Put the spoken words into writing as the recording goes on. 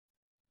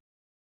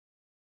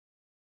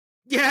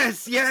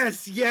Yes,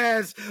 yes,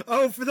 yes.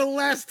 Oh, for the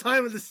last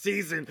time of the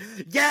season.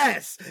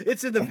 Yes,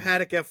 it's in the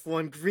Paddock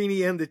F1,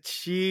 Greeny and the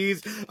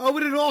Cheese. Oh,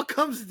 and it all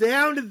comes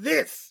down to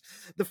this.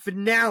 The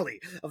finale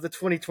of the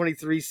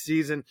 2023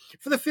 season.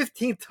 For the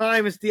 15th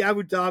time, it's the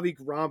Abu Dhabi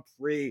Grand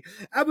Prix.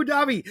 Abu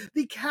Dhabi,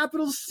 the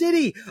capital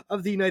city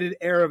of the United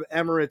Arab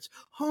Emirates,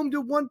 home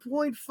to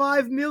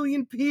 1.5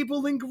 million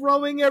people and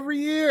growing every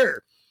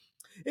year.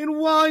 And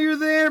while you're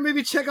there,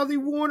 maybe check out the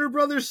Warner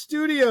Brothers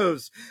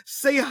Studios.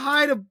 Say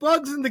hi to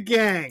Bugs and the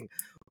gang.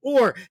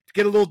 Or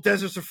get a little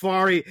desert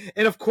safari.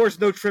 And of course,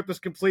 no trip is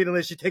complete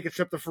unless you take a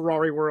trip to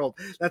Ferrari World.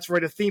 That's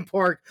right, a theme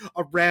park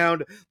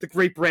around the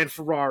great brand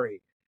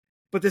Ferrari.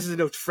 But this is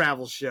no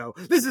travel show.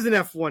 This is an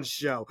F1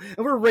 show.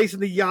 And we're racing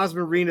the Yas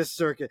Marina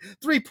circuit.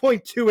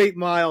 3.28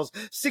 miles,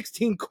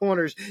 16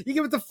 corners. You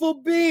give it the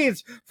full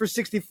beans for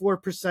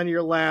 64% of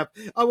your lap.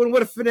 Oh, and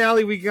what a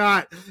finale we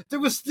got. There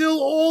was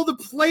still all to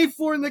play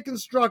for in the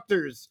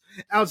constructors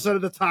outside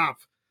of the top.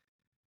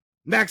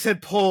 Max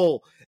had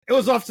pole. It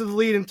was off to the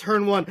lead in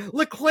turn one.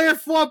 Leclerc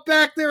fought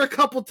back there a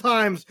couple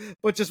times,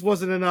 but just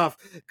wasn't enough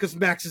because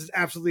Max is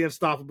absolutely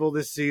unstoppable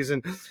this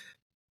season.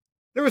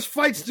 There was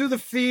fights through the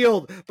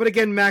field, but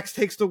again, Max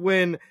takes the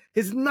win.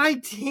 His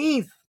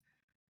 19th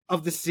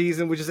of the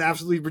season, which is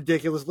absolutely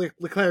ridiculous.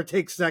 Leclerc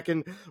takes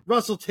second.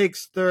 Russell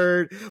takes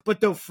third. But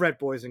don't fret,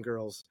 boys and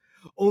girls.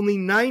 Only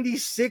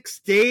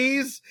 96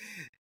 days,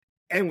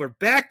 and we're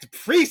back to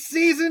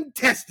preseason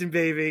testing,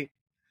 baby.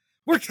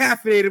 We're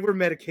caffeinated. We're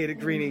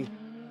medicated, Greeny.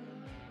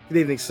 Good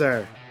evening,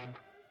 sir.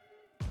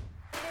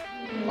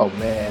 Oh,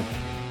 man.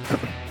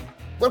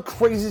 What a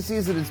crazy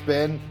season it's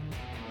been.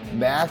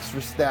 Max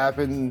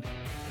Verstappen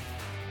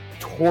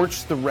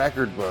torched the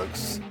record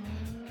books.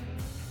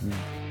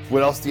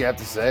 What else do you have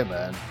to say,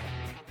 man?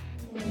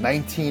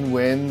 19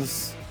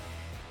 wins,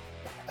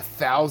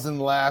 1,000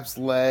 laps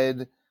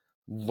led,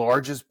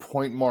 largest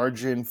point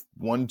margin,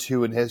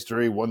 1-2 in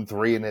history,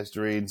 1-3 in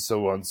history, and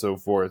so on and so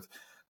forth.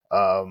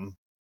 Damn,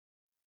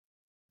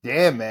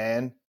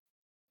 man.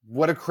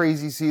 What a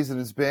crazy season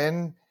it's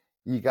been.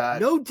 You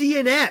got no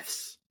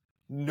DNFs.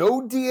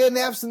 No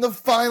DNFs in the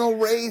final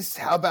race.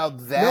 How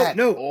about that?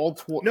 No,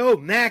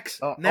 Max.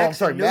 I'm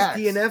sorry, no Max.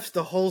 DNFs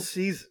the whole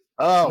season.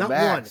 Oh, not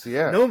Max, one.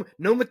 Yeah.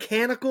 No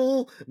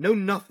mechanical, no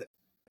nothing.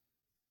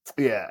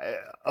 Yeah,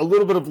 a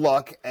little bit of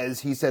luck,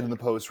 as he said in the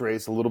post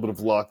race, a little bit of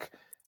luck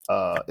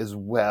as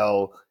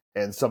well,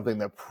 and something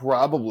that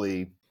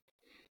probably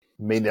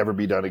may never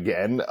be done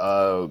again.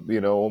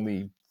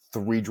 Only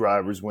 3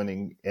 drivers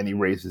winning any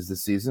races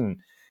this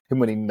season. Him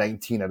winning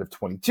 19 out of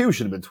 22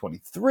 should have been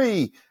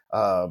 23.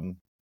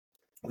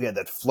 We had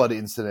that flood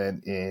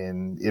incident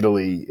in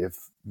Italy, if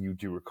you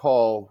do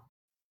recall,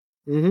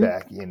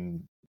 back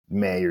in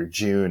May or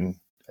June.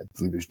 I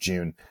believe it was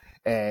June.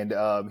 And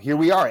here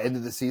we are, end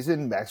of the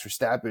season. Max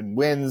Verstappen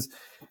wins,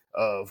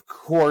 of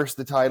course,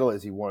 the title,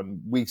 as he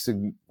won weeks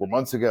or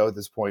months ago at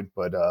this point,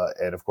 but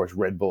and of course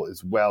Red Bull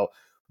as well.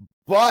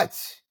 But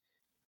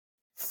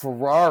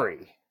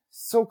Ferrari,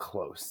 so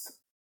close.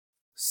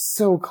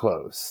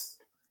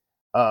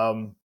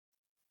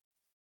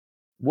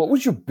 What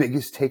was your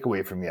biggest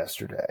takeaway from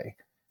yesterday?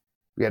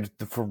 We had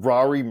the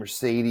Ferrari,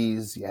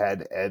 Mercedes. You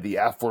had the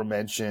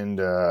aforementioned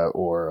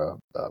the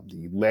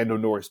Lando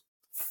Norris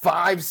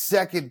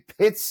 5-second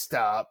pit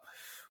stop,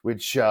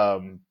 which put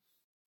a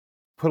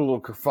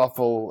little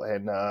kerfuffle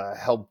and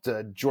helped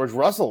George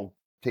Russell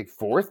take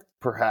fourth,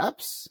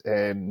 perhaps,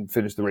 and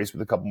finish the race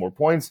with a couple more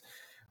points,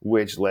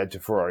 which led to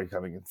Ferrari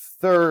coming in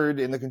third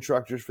in the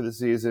constructors for the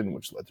season,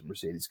 which led to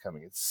Mercedes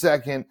coming in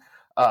second.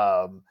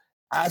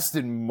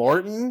 Aston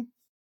Martin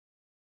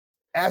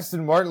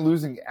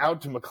losing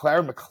out to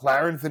McLaren.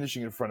 McLaren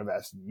finishing in front of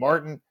Aston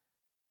Martin.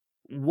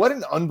 What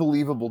an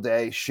unbelievable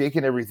day,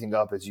 shaking everything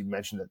up, as you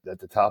mentioned at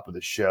the top of the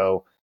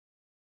show.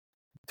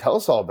 Tell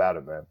us all about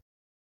it, man.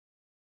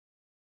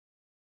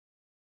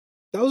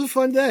 That was a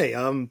fun day.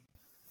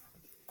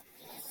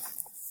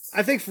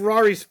 I think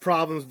Ferrari's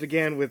problems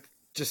began with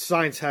just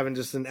Sainz having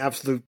just an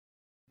absolute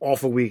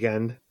awful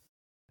weekend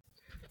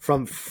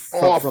from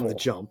the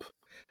jump.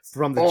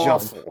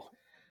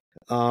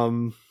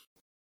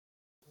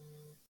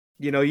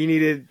 You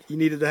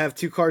needed to have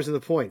 2 cars in the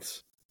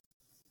points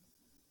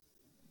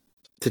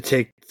to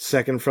take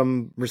second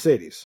from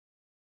Mercedes.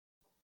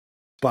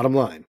 Bottom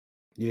line,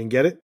 you didn't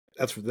get it.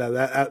 That's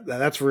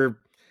where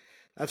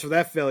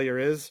that failure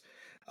is.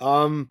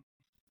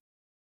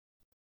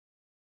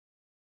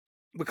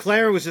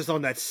 McLaren was just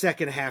on that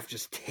second half,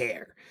 just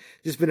tear.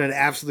 Just been an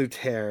absolute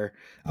tear.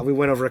 We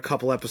went over a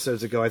couple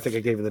episodes ago. I think I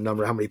gave you the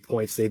number, how many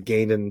points they've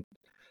gained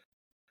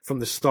from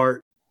the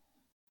start,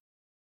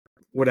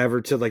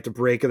 whatever, to like the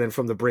break, and then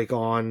from the break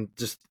on,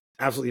 just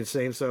absolutely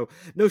insane. So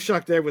no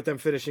shock there with them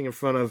finishing in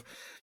front of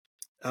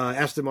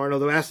Aston Martin,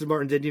 although Aston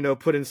Martin did,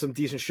 put in some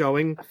decent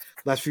showing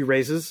last few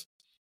races.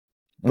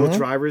 Both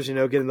drivers,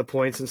 getting the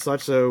points and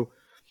such. So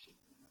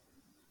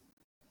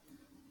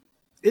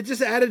it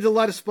just added a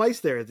lot of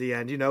spice there at the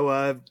end.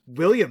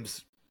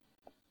 Williams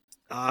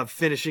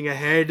finishing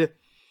ahead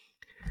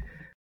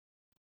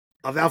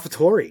of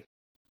AlphaTauri.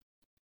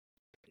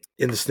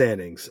 in the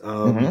standings.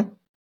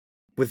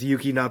 With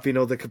Yuki not being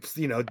able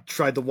to,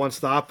 tried the one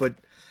stop, but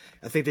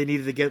I think they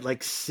needed to get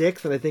like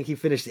 6th, and I think he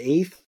finished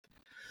 8th.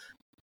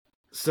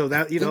 So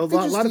that, a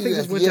lot of things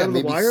just went down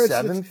the wire.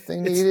 7th they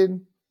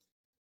needed.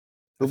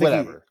 But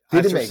whatever.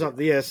 Didn't make it.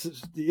 Yes,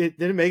 it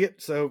didn't make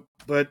it. So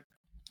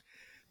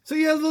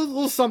yeah, a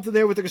little something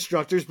there with the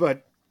constructors,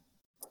 but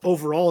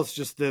overall, it's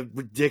just the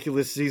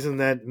ridiculous season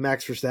that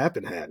Max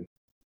Verstappen had.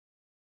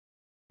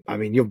 I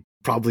mean, you'll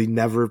probably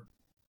never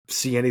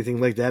see anything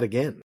like that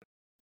again.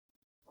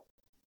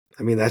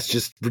 I mean, that's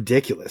just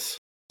ridiculous.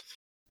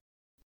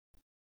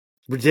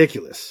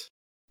 Ridiculous.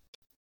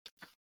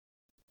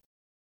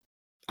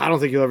 I don't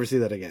think you'll ever see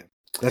that again.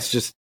 That's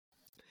just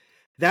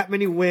that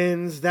many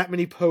wins, that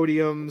many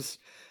podiums,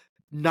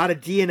 not a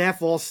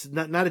DNF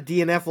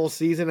all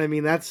season. I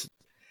mean, that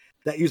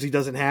usually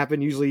doesn't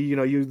happen. Usually, you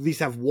at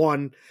least have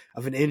one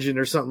of an engine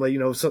or something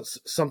like,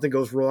 something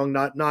goes wrong.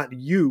 Not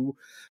you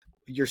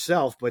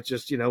yourself, but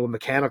just, a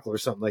mechanical or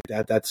something like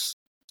that. That's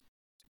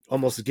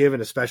almost a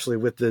given, especially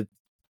with the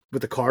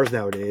cars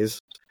nowadays.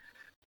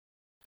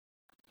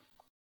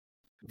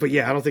 But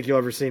yeah, I don't think you'll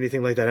ever see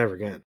anything like that ever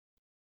again.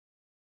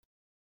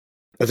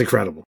 That's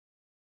incredible.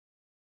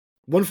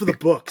 One for the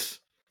books.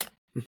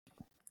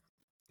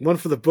 One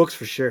for the books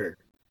for sure.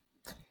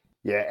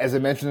 Yeah, as I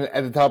mentioned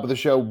at the top of the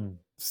show,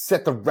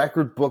 set the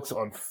record books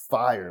on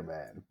fire,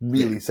 man.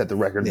 Really set the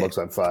record books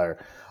on fire.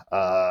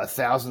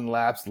 1,000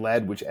 laps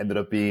led, which ended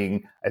up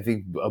being, I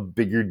think, a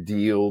bigger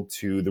deal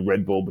to the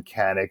Red Bull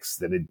mechanics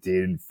than it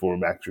did for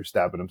Max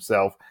Verstappen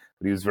himself.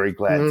 But he was very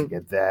glad to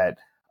get that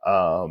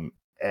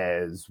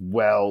as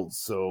well.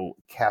 So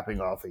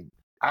capping off a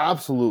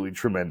absolutely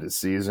tremendous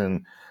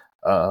season.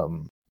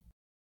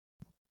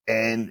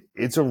 And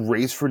it's a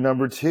race for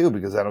number 2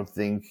 because I don't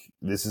think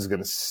this is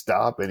going to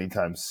stop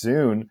anytime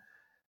soon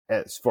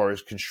as far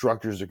as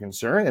constructors are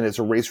concerned. And it's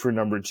a race for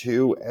number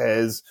 2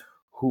 as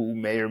who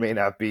may or may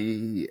not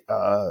be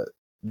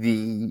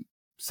the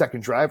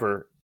second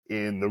driver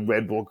in the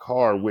Red Bull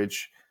car,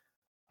 which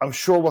I'm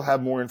sure we'll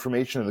have more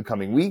information in the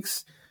coming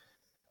weeks.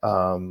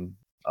 I'm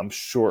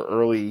sure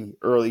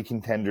early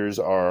contenders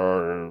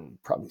are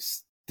probably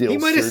still he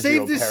might have Sergio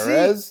saved his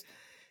Perez. Seat.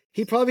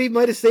 He probably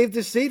might have saved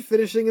his seat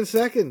finishing in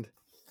second.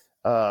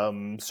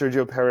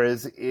 Sergio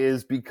Perez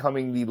is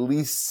becoming the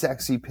least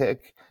sexy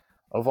pick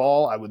of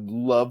all. I would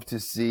love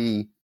to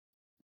see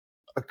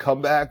a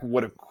comeback.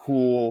 What a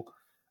cool,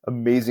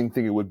 amazing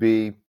thing it would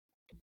be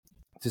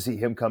to see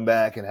him come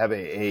back and have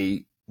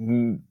a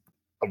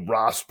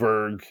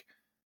Rosberg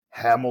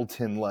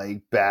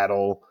Hamilton-like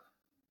battle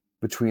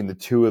between the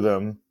two of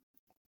them.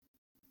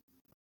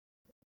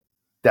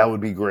 That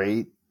would be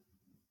great.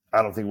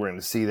 I don't think we're going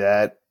to see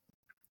that.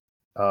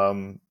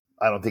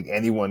 I don't think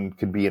anyone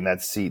could be in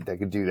that seat that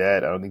could do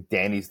that. I don't think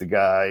Danny's the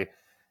guy,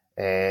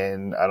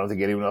 and I don't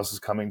think anyone else is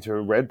coming to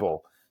Red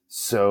Bull.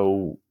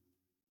 So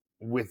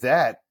with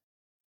that,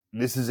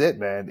 this is it,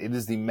 man. It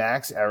is the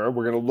Max era.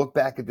 We're going to look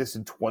back at this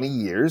in 20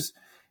 years,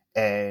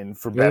 and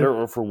for better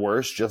or for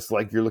worse, just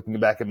like you're looking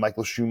back at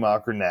Michael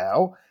Schumacher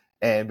now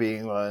and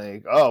being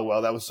like, oh,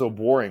 well, that was so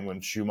boring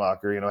when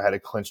Schumacher, had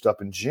it clinched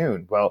up in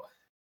June. Well,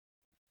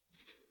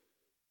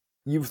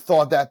 you've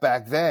thought that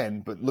back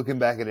then, but looking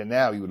back at it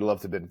now, you would have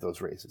loved to have been at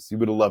those races. You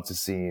would have loved to have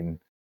seen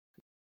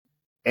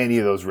any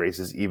of those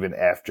races even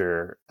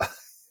after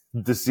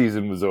the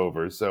season was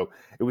over. So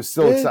it was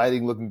still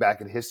exciting looking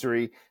back at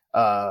history.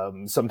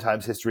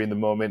 Sometimes history in the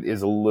moment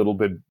is a little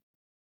bit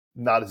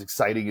not as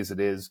exciting as it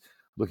is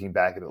looking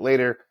back at it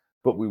later,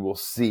 but we will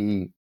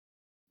see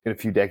in a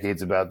few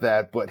decades about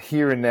that. But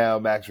here and now,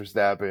 Max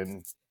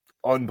Verstappen,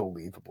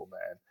 unbelievable,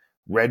 man.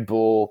 Red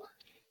Bull.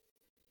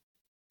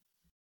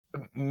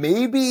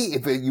 Maybe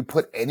if you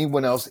put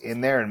anyone else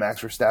in there and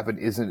Max Verstappen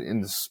isn't in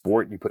the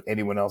sport, and you put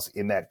anyone else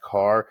in that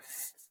car,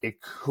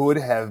 it could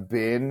have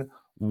been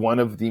one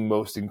of the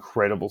most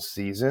incredible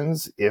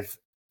seasons if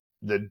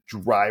the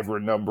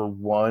driver number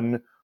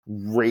 1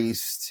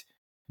 raced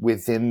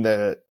within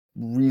the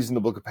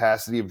reasonable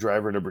capacity of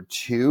driver number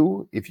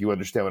 2, if you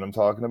understand what I'm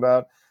talking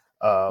about.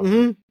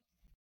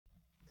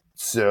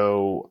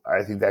 So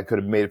I think that could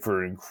have made it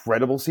for an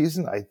incredible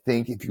season. I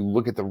think if you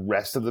look at the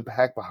rest of the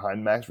pack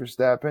behind Max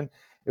Verstappen,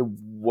 it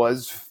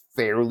was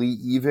fairly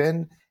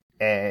even.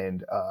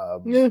 And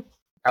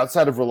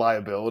outside of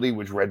reliability,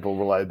 which Red Bull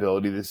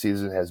reliability this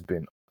season has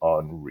been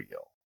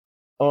unreal.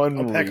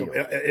 Impeccable.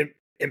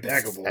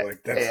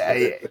 Like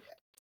that's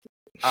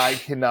I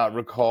cannot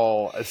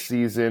recall a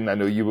season. I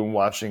know you've been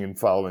watching and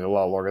following a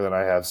lot longer than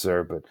I have,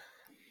 sir, but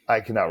I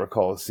cannot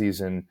recall a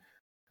season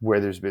where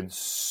there's been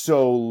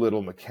so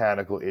little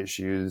mechanical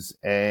issues.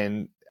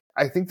 And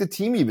I think the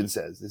team even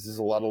says this is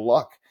a lot of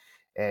luck.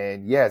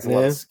 And yeah, it's a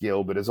lot of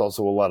skill, but it's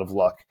also a lot of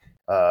luck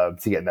to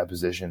get in that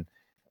position,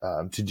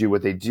 to do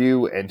what they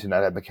do and to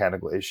not have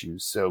mechanical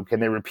issues. So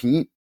can they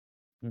repeat?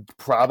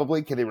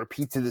 Probably. Can they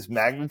repeat to this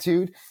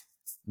magnitude?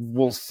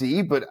 We'll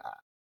see. But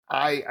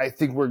I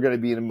think we're going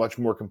to be in a much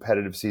more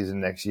competitive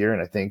season next year.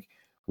 And I think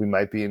we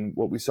might be in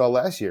what we saw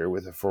last year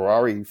with a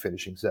Ferrari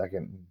finishing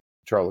second,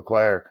 Charles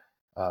Leclerc.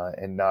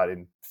 and not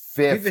in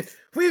fifth.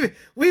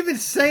 We've been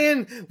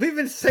saying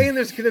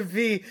there's going to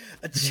be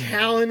a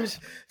challenge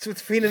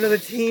between another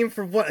team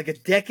for what, like a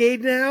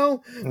decade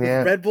now, with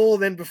Red Bull,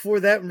 and then before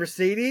that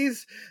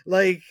Mercedes.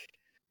 Like,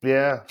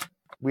 yeah,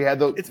 we had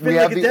the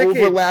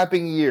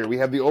overlapping year. We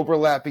have the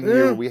overlapping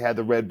year where we had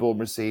the Red Bull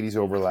Mercedes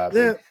overlapping.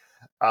 Yeah.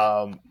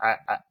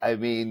 I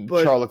mean,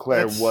 but Charles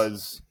Leclerc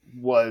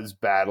was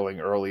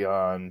battling early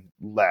on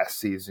last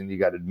season. You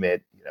got to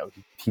admit,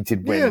 he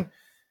did win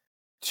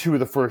 2 of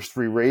the first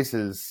 3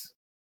 races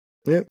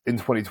in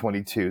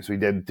 2022, so he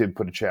did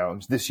put a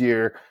challenge. This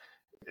year,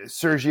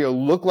 Sergio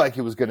looked like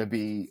it was going to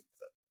be,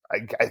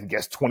 I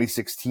guess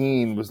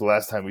 2016 was the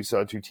last time we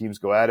saw 2 teams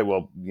go at it.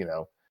 Well,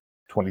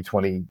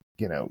 2020,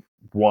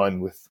 one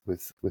with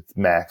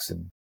Max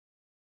and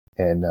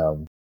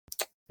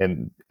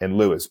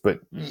Lewis, but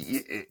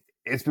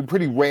it's been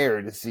pretty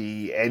rare to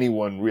see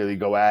anyone really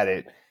go at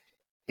it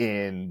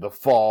in the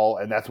fall,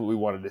 and that's what we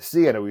wanted to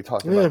see. I know we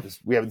talked about this.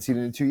 We haven't seen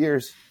it in 2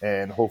 years,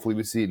 and hopefully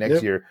we see it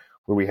next year,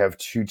 where we have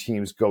 2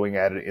 teams going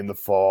at it in the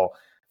fall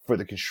for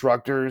the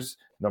constructors,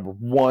 number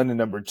 1 and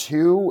number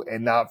 2,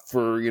 and not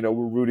for, we're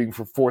rooting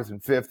for 4th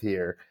and 5th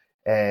here.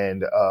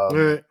 And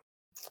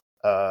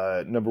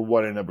number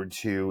 1 and number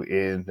 2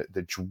 in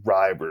the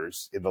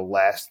drivers in the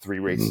last 3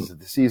 races of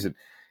the season.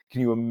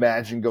 Can you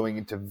imagine going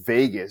into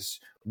Vegas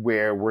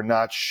where we're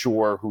not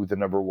sure who the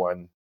number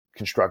 1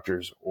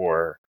 constructors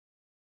or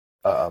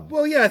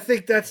I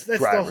think that's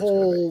the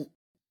whole.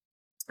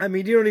 I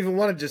mean, you don't even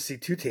want to just see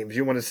 2 teams.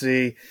 You want to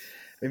see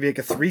maybe like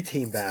a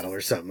 3-team battle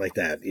or something like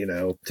that.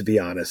 To be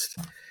honest,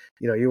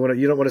 you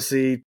don't want to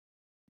see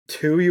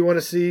 2. You want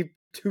to see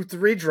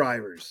 2-3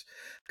 drivers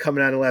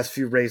coming out in the last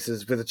few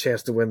races with a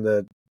chance to win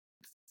the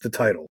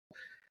title.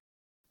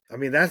 I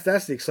mean, that's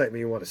the excitement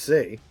you want to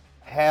see.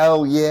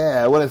 Hell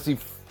yeah! I want to see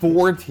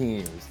 4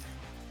 teams.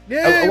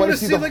 Yeah, I want to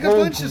see like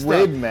whole a bunch of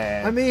grid, stuff,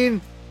 man.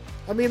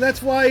 I mean,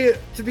 that's why,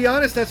 to be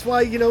honest,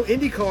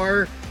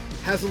 IndyCar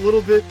has a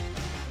little bit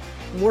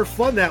more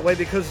fun that way,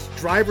 because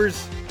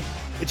drivers,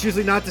 it's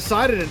usually not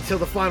decided until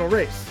the final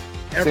race.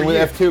 Same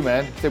with F2,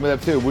 man. Same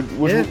with F2. Which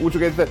we'll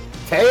get to that.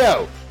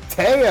 Teo,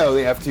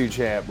 the F2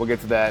 champ. We'll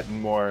get to that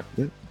and more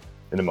in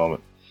a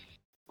moment.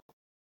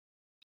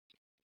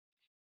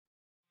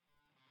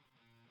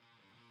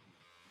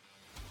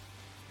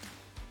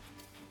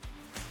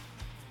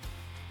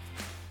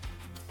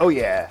 Oh,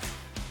 yeah.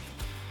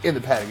 In the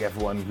paddock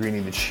F1,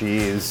 greening the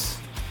cheese.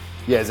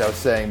 Yeah, as I was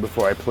saying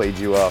before I played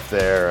you off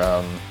there,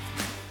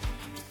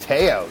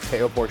 Teo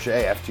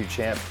Porsche, F2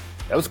 champ.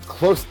 That was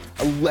close.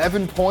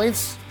 11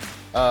 points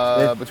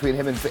between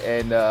him and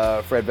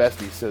Fred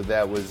Vesti. So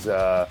that was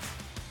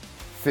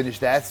finished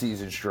that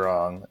season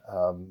strong.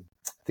 I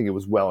think it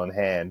was well in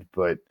hand,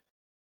 but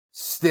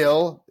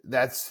still,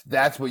 that's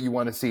what you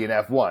want to see in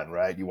F1,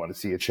 right? You want to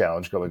see a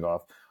challenge going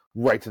off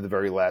right to the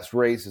very last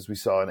race, as we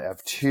saw in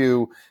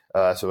F2.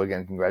 So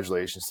again,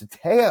 congratulations to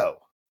Teo,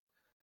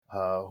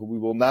 who we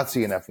will not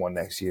see in F1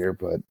 next year,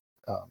 but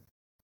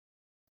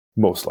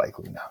most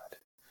likely not.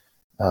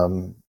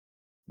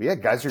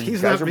 Guys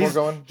are more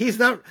going. He's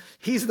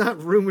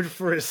not rumored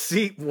for a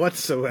seat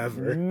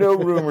whatsoever. No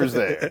rumors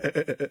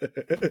there.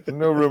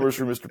 No rumors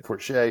for Mr.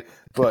 Porsche,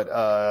 but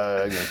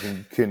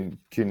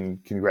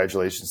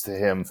congratulations to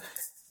him,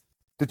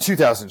 the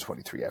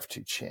 2023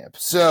 F2 champ.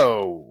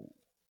 So,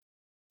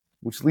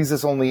 which leads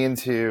us only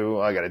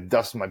into, I got to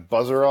dust my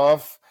buzzer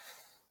off.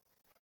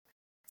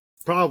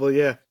 Probably,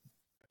 yeah.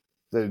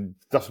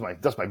 Dust my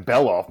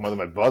bell off more than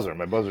my buzzer.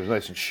 My buzzer's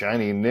nice and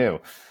shiny and new.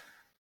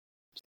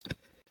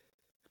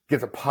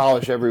 Gets a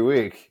polish every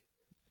week.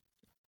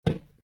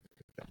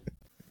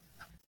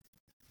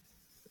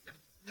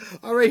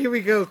 All right, here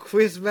we go.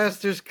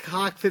 Quizmaster's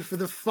Cockpit for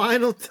the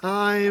final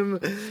time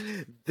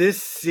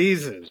this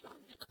season.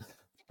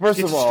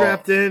 Get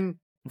strapped in.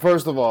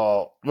 First of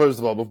all,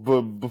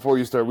 before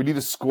you start, we need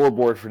a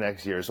scoreboard for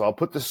next year. So I'll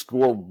put the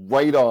score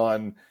right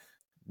on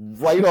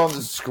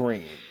the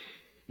screen.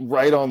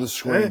 Right on the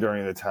screen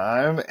during the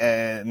time,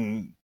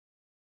 and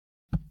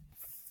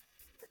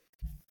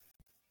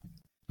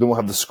then we'll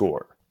have the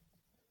score.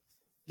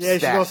 Yeah, you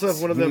should also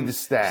have one of them. The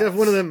stats. Should have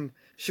one of them.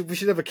 We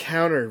should have a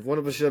counter. One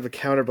of us should have a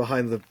counter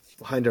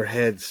behind our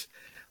heads.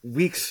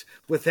 Weeks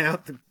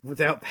without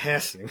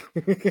passing.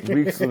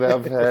 Weeks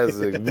without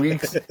passing.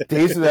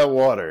 Days without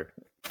water.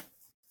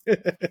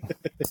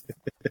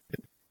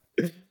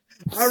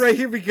 All right,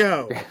 here we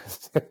go.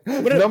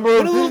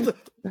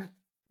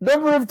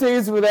 Number of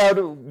days without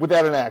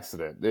an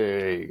accident.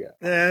 There you go.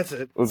 That's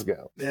it. Let's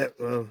go. Yeah,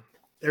 well,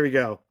 there we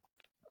go.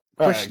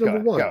 Question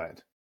number 1. Go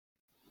ahead.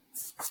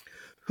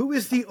 Who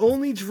is the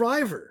only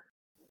driver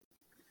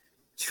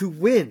to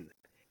win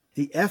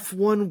the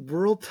F1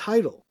 world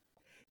title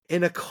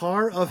in a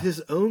car of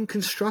his own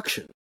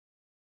construction?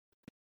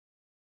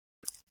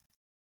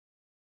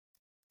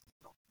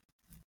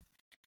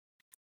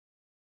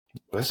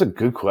 That's a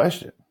good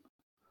question.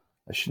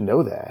 I should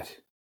know that.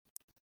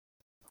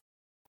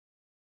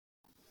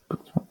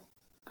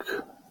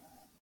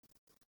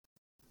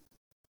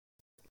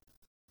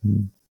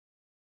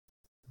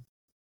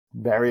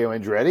 Mario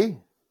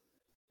Andretti?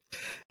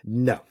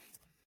 No,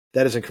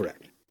 that is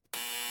incorrect.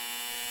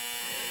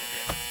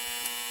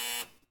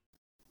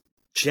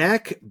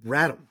 Jack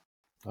Brabham.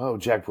 Oh,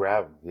 Jack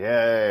Brabham.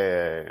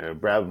 Yeah.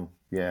 Brabham.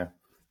 Yeah.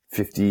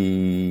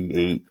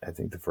 58, I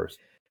think the first.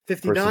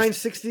 59,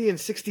 60, and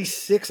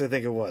 66, I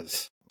think it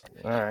was.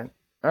 All right.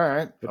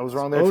 I was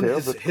wrong there,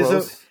 too. But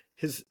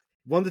his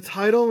won the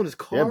title and his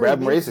car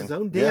Brabham Racing. His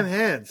own damn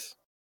hands.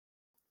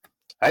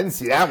 I didn't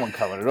see that one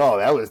coming at all.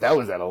 That was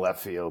out of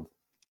left field.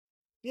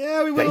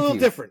 Yeah, we went a little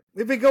different.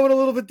 We've been going a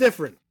little bit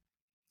different.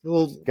 A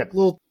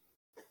little,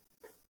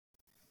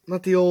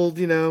 not the old,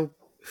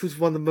 who's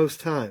won the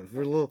most times.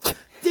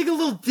 Dig a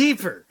little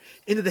deeper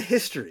into the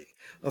history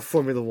of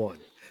Formula One.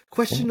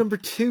 Question number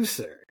 2,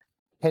 sir.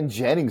 Ken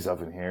Jennings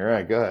up in here. All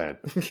right, go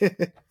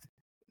ahead.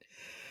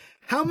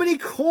 How many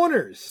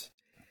corners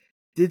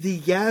did the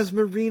Yas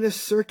Marina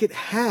circuit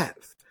have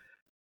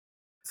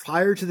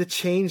prior to the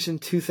change in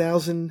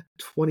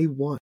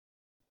 2021?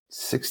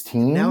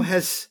 16.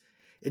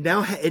 It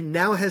now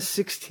has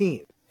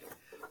 16.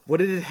 What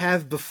did it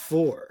have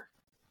before?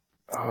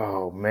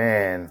 Oh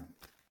man.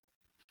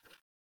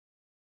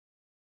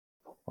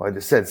 Well, I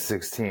just said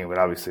 16, but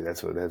obviously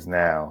that's what it has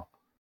now.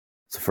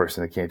 It's the first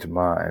thing that came to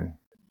mind.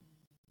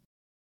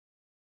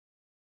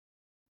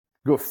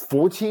 Go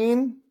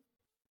 14?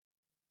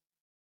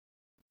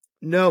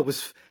 No, it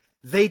was.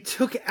 They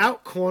took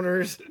out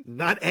corners,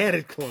 not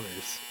added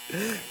corners.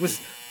 It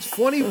was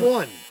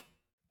 21.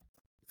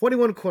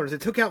 21 corners. They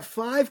took out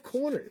 5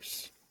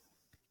 corners.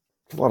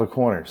 A lot of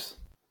corners.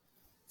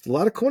 A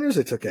lot of corners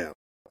they took out.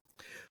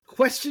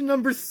 Question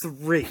number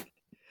 3.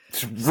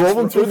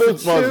 Rolling through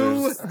those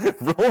buzzers.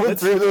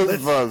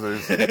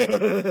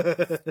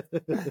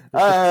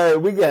 All right,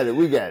 we get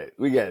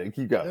it.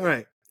 Keep going. All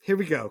right, here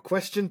we go.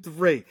 Question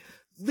 3.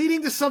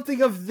 Leading to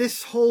something of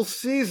this whole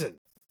season.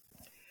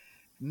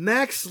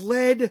 Max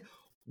led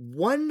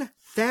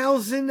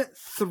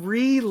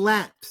 1,003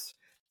 laps,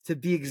 to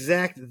be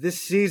exact,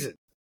 this season.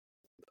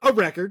 A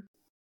record.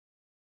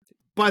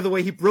 By the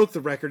way, he broke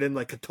the record in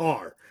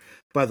Qatar,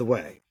 by the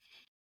way.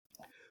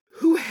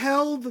 Who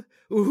had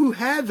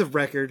the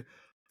record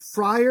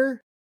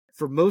prior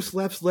for most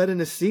laps led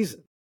in a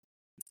season?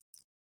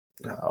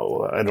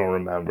 Oh, I don't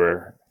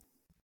remember.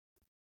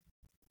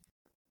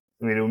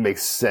 I mean, it would make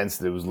sense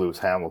that it was Lewis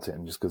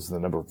Hamilton just because of the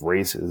number of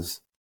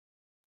races.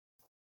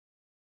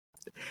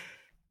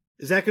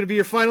 Is that going to be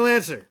your final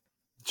answer?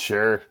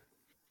 Sure.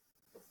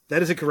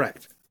 That is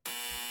incorrect.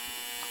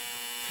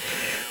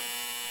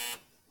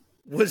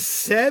 Was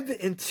Seb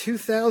in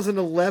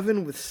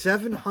 2011 with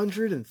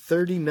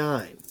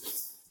 739.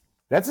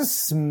 That's a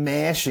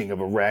smashing of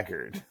a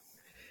record.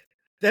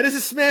 That is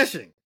a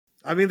smashing.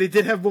 I mean, they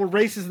did have more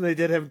races than they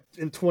did have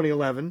in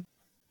 2011.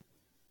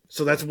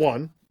 So that's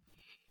one.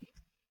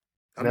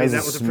 I mean,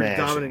 that was a pretty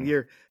dominant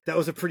year. That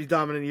was a pretty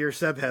dominant year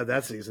Seb had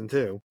that season,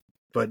 too.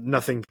 But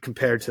nothing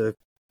compared to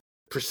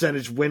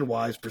percentage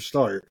win-wise per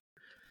start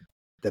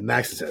that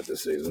Max has had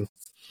this season.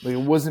 Like,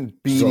 it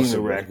wasn't beating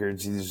the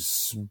records. He was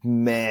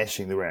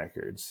smashing the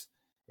records.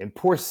 And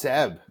poor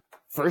Seb,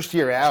 first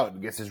year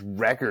out, gets his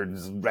record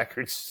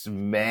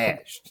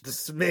smashed.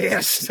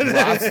 Smashed.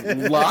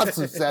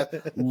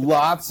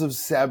 Lots of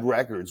Seb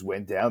records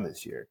went down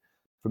this year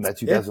from that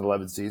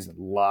 2011 season.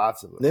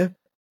 Lots of them.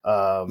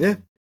 Yeah.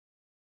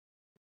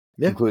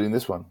 Including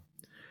this one.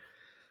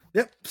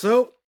 Yep.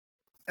 So,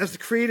 as the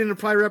creed in a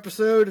prior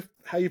episode,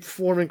 how you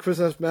perform in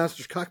Quiznos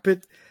Master's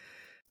cockpit,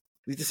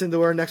 leads us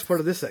into our next part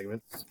of this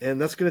segment.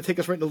 And that's going to take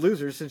us right into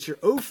losers since you're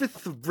 0 for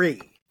 3.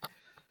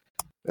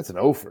 That's an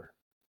offer.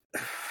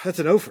 That's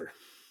an offer.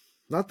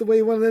 Not the way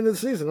you wanted to end the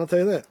season, I'll tell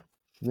you that.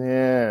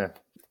 Yeah.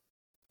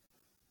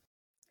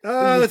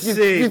 Let's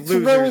see. You're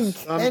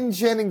losers. throwing Ken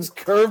Jennings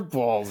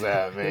curveballs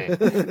at me.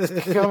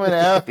 It's coming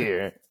out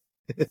here.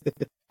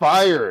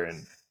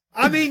 Firing.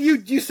 I mean,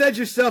 you said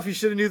yourself you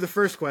should have knew the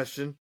first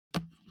question.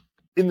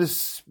 In the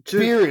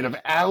spirit of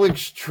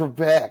Alex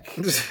Trebek.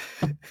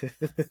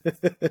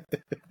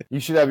 You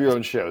should have your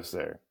own show,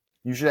 sir.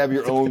 You should have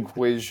your own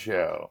quiz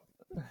show.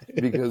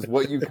 Because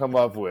what you come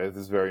up with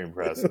is very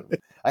impressive.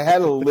 I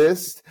had a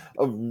list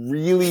of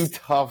really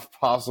tough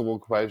possible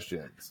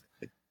questions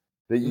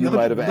that you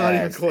might have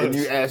asked. And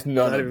you asked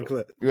none of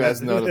them. You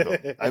asked none of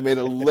them. I made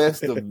a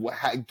list of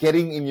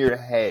getting in your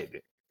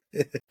head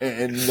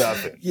and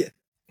nothing. Yeah.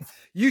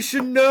 You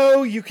should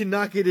know you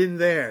cannot get in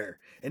there.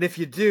 And if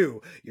you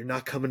do, you're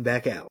not coming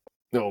back out.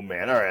 Oh,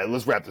 man. All right,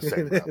 let's wrap this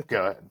segment up.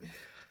 Go ahead.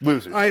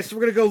 Losers. All right, so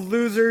we're going to go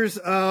losers.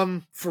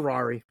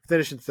 Ferrari,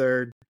 finishing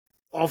third.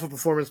 Awful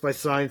performance by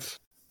Sainz.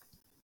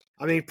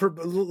 I mean,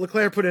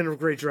 Leclerc put in a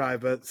great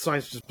drive, but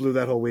Sainz just blew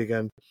that whole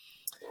weekend.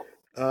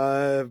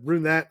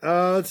 Ruined that.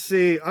 Let's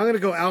see. I'm going to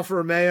go Alfa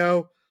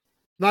Romeo.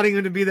 Not even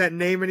going to be that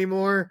name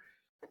anymore.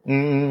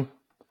 Mm-hmm.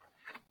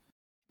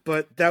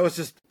 But that was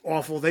just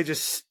awful. They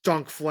just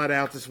stunk flat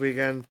out this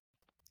weekend.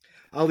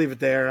 I'll leave it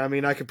there. I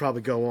mean, I could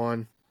probably go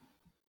on.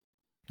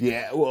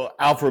 Yeah, well,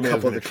 Alfa Romeo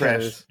is going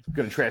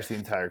to trash the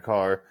entire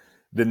car,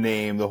 the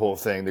name, the whole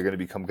thing. They're going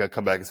to come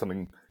back as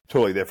something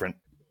totally different.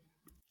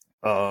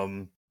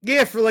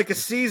 Yeah, for like a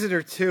season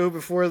or two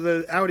before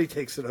the Audi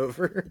takes it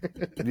over.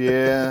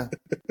 Yeah.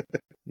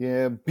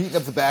 Yeah, beating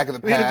up the back of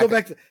the We're pack.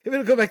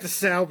 gonna go back to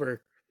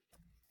Sauber.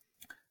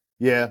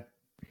 Yeah,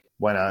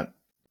 why not?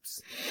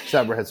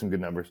 Sauber had some good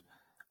numbers.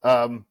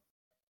 Yeah.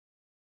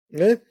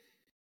 I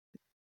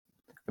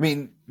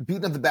mean,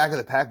 beating up the back of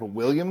the pack, but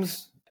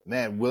Williams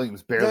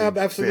barely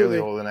absolutely.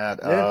 holding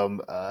out.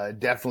 Yeah.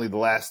 Definitely the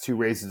last two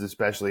races,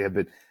 especially, have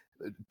been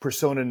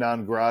persona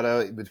non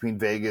grata between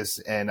Vegas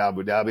and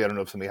Abu Dhabi. I don't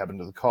know if something happened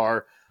to the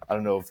car. I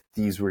don't know if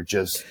these were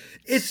just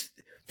it's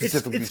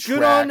specifically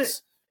good on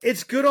tracks.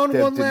 It's good on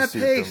that one didn't lap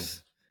suit pace.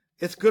 them.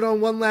 It's good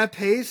on one lap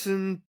pace,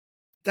 and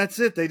that's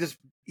it. They just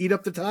eat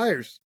up the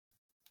tires.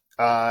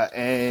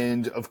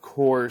 And of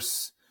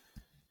course,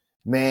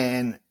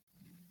 man,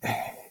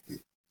 that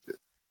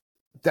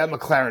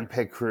McLaren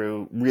pit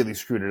crew really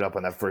screwed it up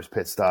on that first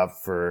pit stop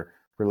for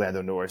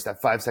Lando Norris.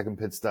 That 5-second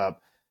pit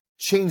stop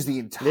changed the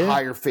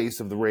entire face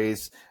of the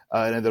race.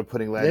 And ended up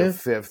putting Lando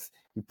fifth.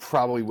 He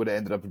probably would have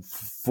ended up in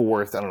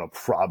fourth. I don't know,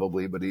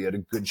 probably, but he had a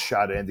good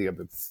shot at ending up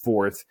in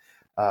fourth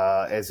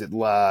as it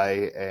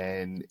lie.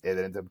 And it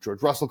ended up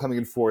George Russell coming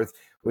in fourth,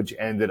 which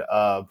ended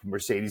up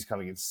Mercedes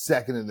coming in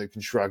second in the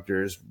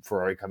constructors,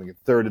 Ferrari coming in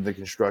third in the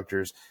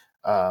constructors.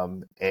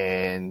 And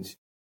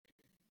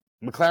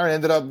McLaren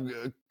ended up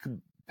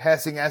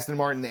passing Aston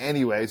Martin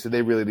anyway, so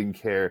they really didn't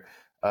care.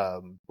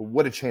 But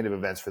what a chain of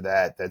events for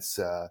that. That's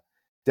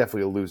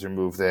definitely a loser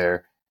move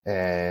there.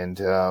 And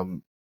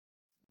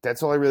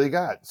that's all I really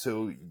got.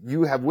 So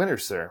you have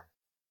winners, sir.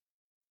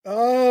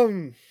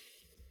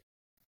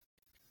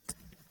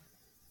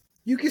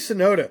 Yuki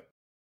Tsunoda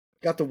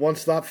got the one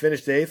stop,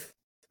 finished 8th.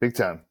 Big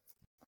time.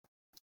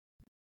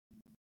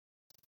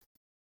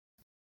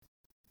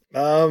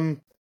 Merck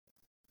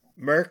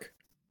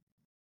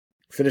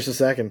finished the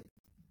second.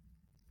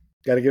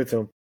 Got to give it to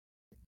him.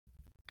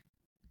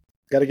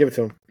 Yeah,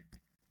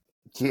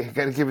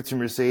 got to give it to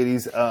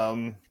Mercedes.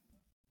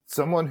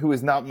 Someone who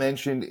is not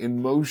mentioned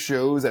in most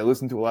shows. I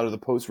listen to a lot of the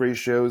post-race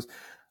shows.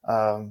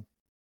 Did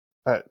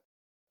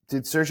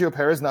Sergio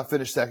Perez not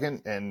finish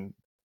second and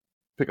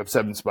pick up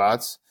 7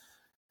 spots?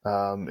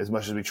 As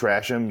much as we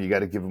trash him, you got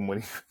to give him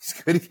when he's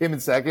good. He came in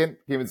second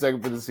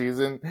for the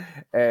season,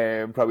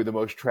 and probably the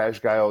most trash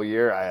guy all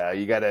year.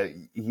 He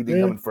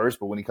didn't come in first,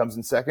 but when he comes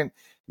in second,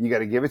 you got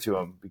to give it to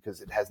him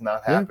because it has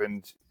not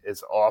happened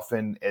as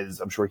often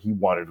as I'm sure he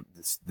wanted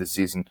this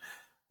season.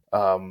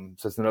 So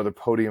it's another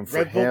podium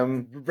for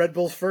him. Red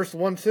Bull's first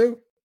one too.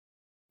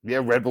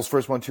 Yeah, Red Bull's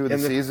first one too of the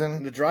season.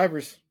 And the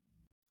drivers.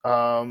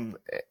 And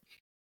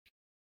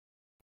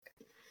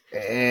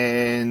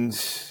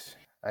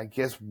I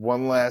guess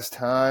one last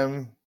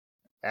time,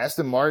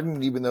 Aston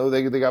Martin, even though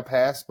they got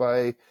passed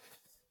by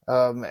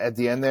at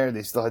the end there,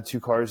 they still had 2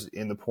 cars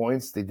in the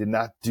points. They did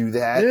not do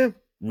that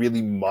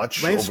really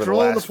much Lance over Stroll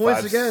the last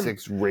points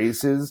 5-6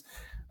 races.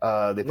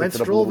 They picked Lance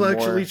it up Stroll a little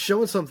actually more.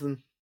 showing something at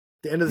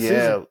the end of the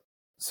season.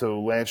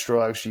 So Lance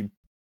Stroll actually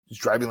is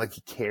driving like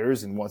he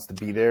cares and wants to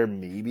be there,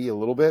 maybe a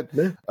little bit.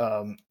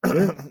 And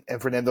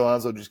Fernando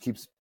Alonso just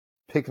keeps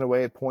picking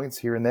away at points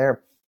here and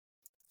there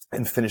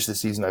and finished the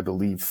season, I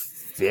believe,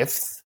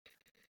 5th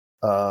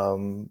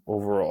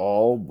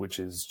overall, which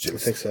is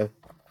just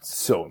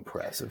so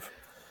impressive.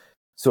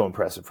 So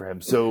impressive for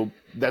him. So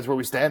that's where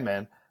we stand,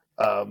 man.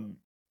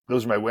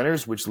 Those are my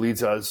winners, which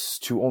leads us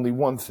to only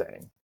one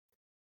thing.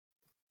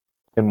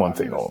 And one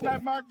thing only.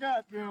 And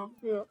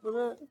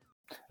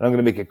I'm going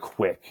to make it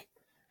quick.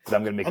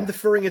 I'm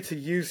deferring it to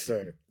you,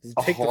 sir.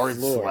 Take a hard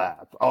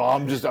slap. Oh,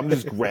 I'm just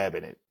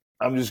grabbing it.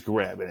 I'm just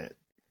grabbing it.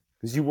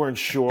 Because you weren't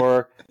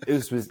sure.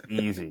 This was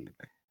easy.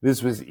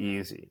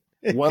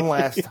 One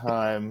last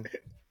time.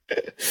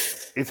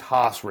 It's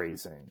Haas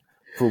racing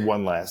for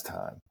one last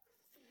time.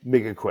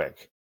 Make it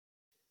quick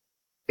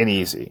and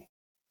easy.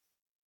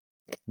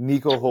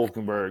 Nico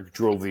Hülkenberg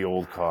drove the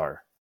old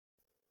car.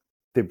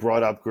 They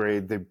brought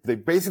upgrade. They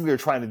basically are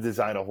trying to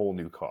design a whole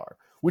new car,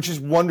 which is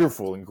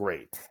wonderful and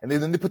great. And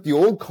then they put the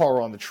old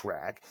car on the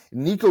track.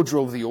 And Nico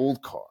drove the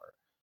old car,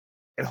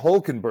 and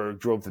Hülkenberg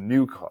drove the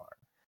new car.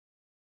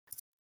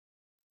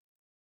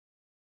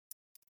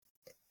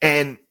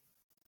 And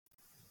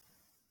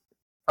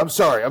I'm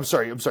sorry.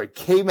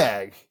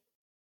 K-Mag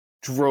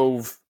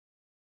drove.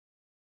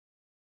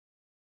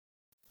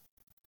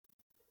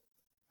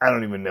 I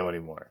don't even know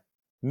anymore.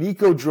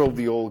 Nico drove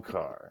the old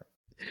car.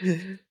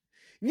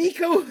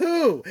 Nico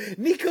who?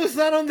 Nico's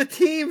not on the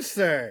team,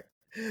 sir.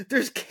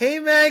 There's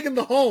K-Mag and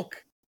the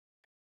Hulk.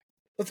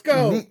 Let's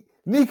go.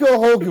 Nico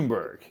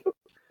Hülkenberg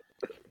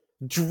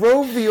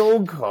drove the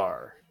old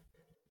car.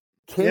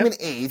 Came in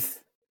 8th,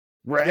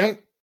 right?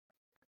 Yep.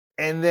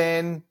 And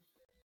then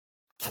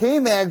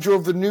K-Mag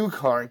drove the new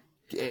car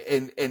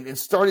and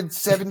started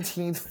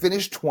 17th,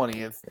 finished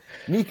 20th.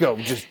 Nico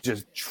just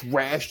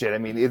trashed it. I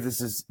mean,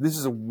 this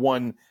is a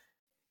one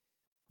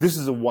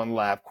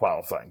lap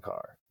qualifying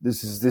car.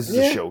 This is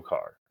a show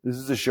car. This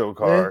is a show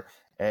car,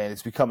 and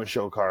it's become a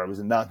show car. It was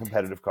a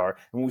non-competitive car.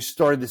 And when we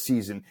started the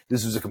season,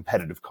 this was a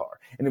competitive car,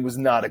 and it was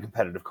not a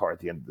competitive car at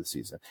the end of the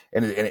season.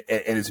 And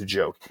it's a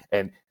joke.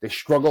 And they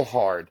struggle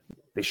hard.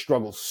 They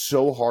struggle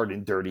so hard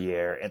in dirty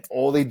air, and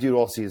all they do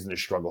all season is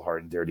struggle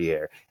hard in dirty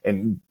air.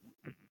 And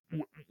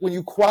when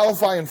you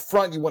qualify in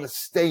front, you want to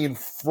stay in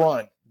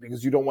front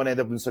because you don't want to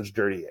end up in such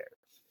dirty air.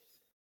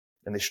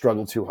 And they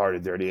struggled too hard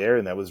in dirty air,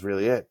 and that was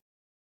really it.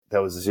 That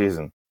was the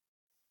season.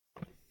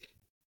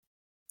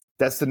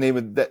 That's the name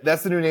of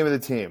that's the new name of the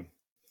team.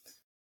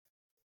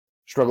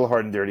 Struggle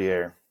hard in dirty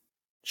air.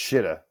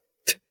 Shitta.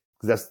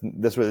 That's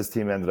where this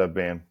team ended up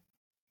being.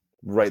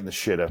 Right in the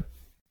shitta.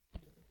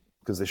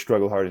 Because they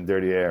struggle hard in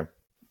dirty air.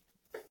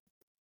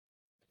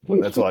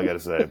 That's all I gotta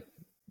say.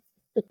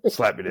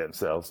 Slap your damn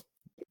selves.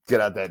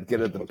 Get out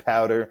the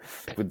powder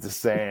with the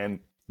sand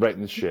right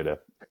in the shitta.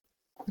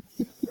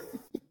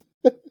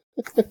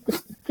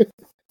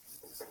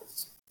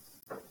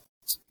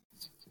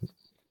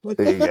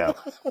 There you go.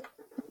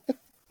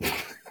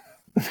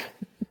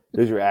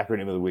 There's your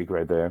acronym of the week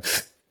right there.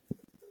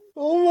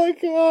 Oh my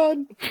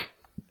god.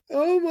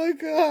 Oh my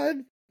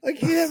god. I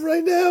can't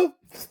right now.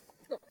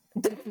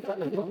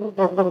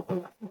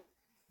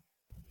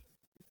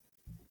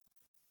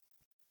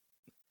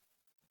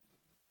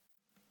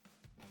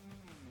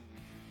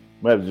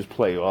 Might have to just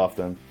play you off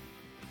then.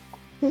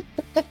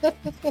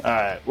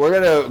 Alright, we're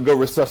gonna go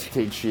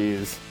resuscitate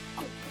Cheese.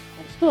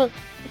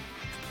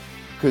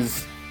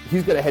 Because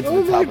he's gonna head to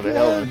the top of the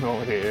hill in a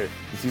moment here.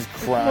 Because he's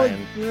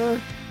crying.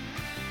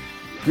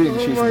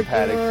 Greetings, Cheese and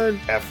Paddock,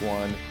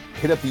 F1.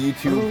 Hit up the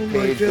YouTube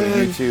page, go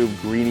to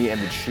YouTube, Greenie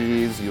and the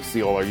Cheese. You'll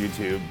see all our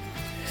YouTube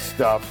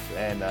stuff.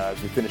 And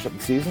as we finish up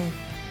the season,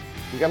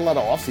 we got a lot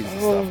of off-season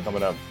stuff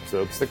coming up.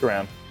 So stick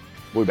around.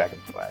 We'll be back in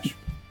a flash.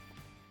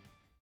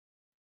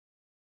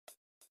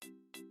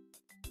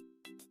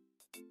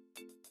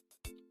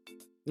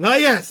 Ah,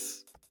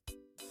 yes!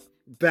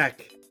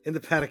 Back in the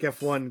Paddock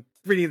F1,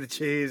 Greenie and the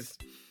Cheese.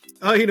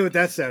 Oh, you know what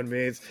that sound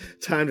means.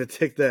 Time to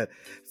take that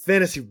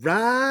fantasy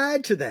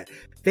ride to that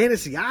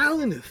fantasy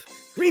island of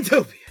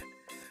Greentopia,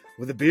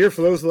 where the beer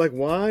flows like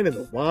wine and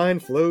the wine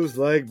flows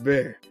like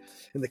beer,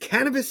 and the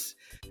cannabis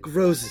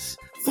grows as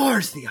far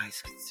as the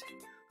eyes can see.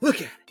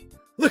 Look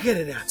at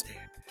it out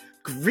there,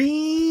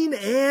 green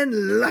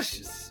and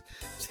luscious.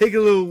 Take a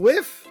little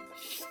whiff.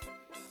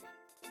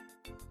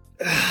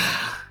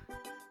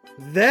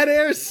 That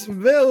air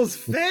smells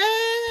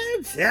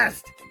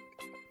fantastic.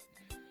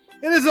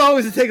 And as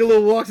always, to take a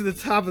little walk to the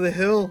top of the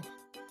hill.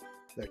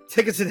 There are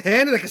tickets in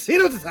hand and a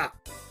casino at the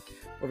top.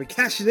 Are we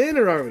cashing in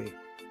or are we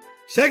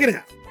checking it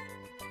out?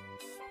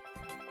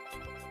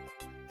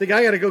 Think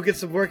I gotta go get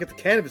some work at the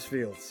cannabis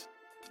fields.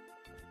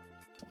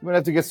 I'm gonna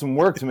have to get some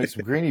work to make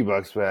some Greenie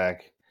bucks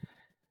back.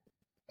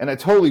 And I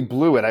totally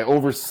blew it. I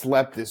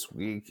overslept this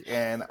week,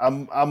 and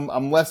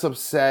I'm less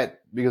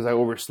upset because I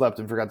overslept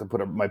and forgot to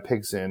put my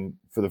picks in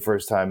for the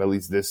first time, at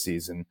least this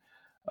season,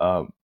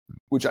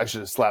 which I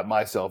should have slapped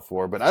myself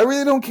for. But I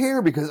really don't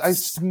care because I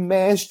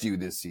smashed you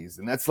this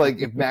season. That's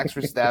like if Max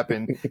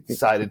Verstappen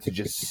decided to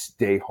just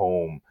stay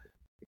home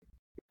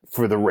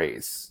for the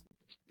race,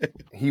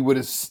 he would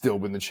have still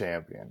been the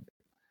champion.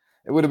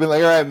 It would have been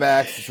like, all right,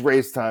 Max, it's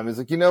race time. It's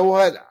like, you know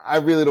what? I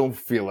really don't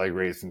feel like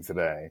racing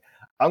today.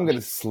 I'm going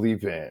to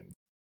sleep in.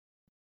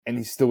 And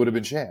he still would have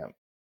been champ.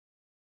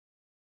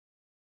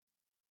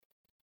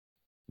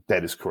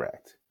 That is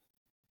correct.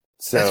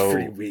 So, that's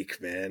pretty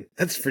weak, man.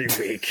 That's pretty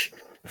weak.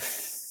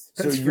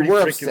 So you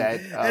were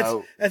upset.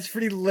 That's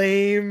pretty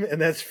lame,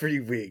 and that's pretty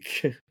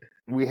weak.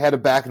 We had a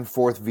back and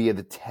forth via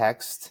the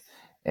text,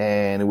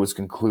 and it was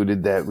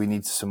concluded that we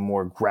need some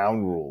more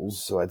ground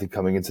rules. So I think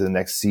coming into the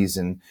next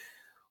season,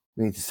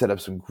 we need to set up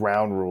some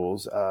ground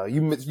rules.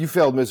 You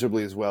failed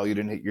miserably as well. You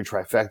didn't hit your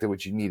trifecta,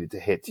 which you needed to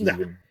hit to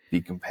even be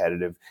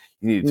competitive.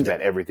 You needed to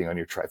bet everything on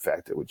your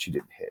trifecta, which you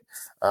didn't hit.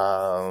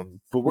 But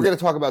we're going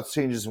to talk about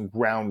changes in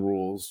ground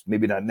rules.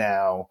 Maybe not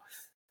now,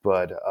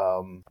 but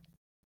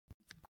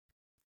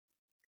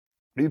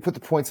maybe put the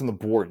points on the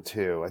board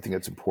too. I think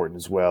that's important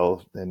as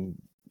well. And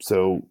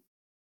so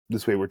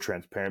this way we're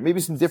transparent.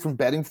 Maybe some different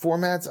betting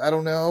formats. I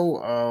don't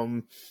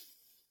know.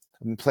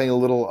 I've been playing a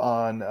little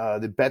on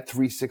the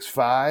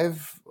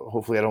Bet365.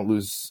 Hopefully I don't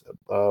lose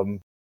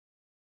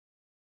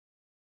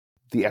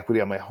the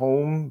equity on my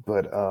home,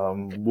 but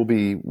we'll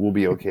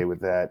be okay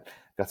with that.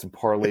 Got some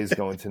parlays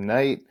going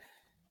tonight.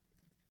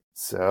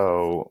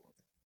 So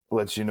I'll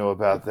let you know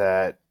about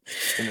that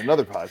in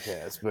another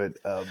podcast. But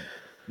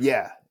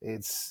yeah,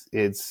 it's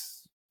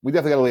we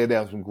definitely got to lay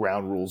down some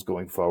ground rules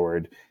going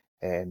forward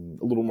and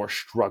a little more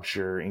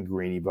structure in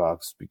Greenie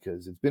Bucks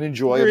because it's been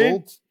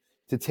enjoyable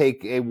to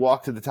take a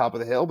walk to the top of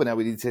the hill, but now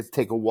we need to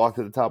take a walk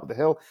to the top of the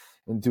hill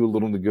and do a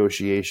little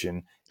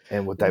negotiation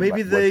and what that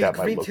maybe might look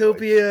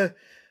like.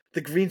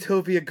 The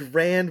Greentopia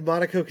Grand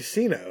Monaco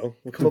Casino.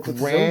 We'll come up with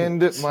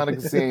Grand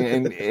Monaco Casino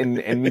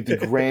and meet the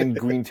Grand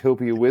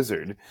Greentopia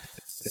Wizard.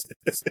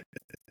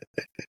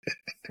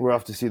 We're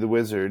off to see the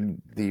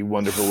wizard, the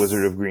wonderful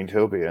wizard of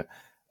Greentopia,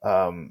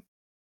 to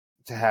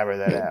hammer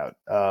that out.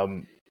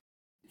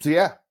 So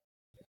yeah,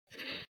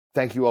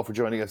 thank you all for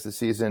joining us this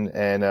season.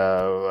 And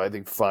I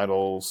think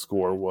final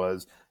score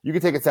was you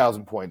can take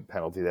 1,000-point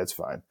penalty. That's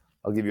fine.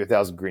 I'll give you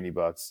 1,000 greeny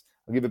bucks.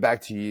 I'll give it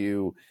back to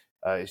you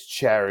as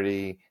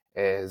charity.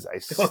 As I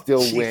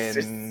still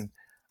win.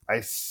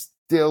 I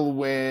still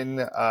win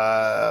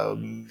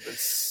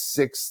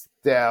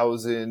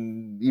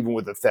 6,000, even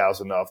with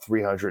 1,000 off,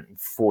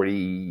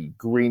 340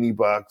 greeny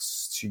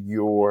bucks to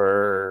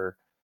your.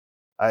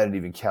 I didn't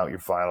even count your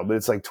final, but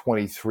it's like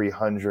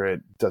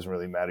 2,300. Doesn't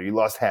really matter. You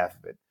lost half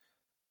of it.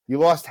 You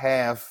lost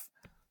half.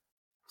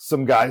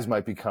 Some guys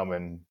might be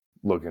coming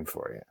looking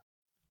for you.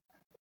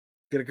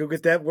 Gonna go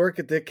get that work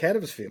at the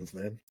cannabis fields,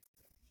 man.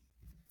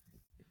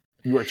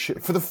 You are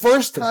for the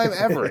first time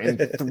ever in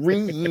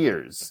 3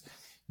 years.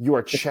 You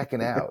are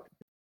checking out.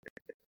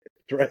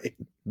 Right.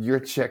 You're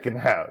checking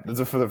out. This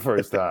is for the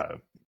first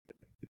time.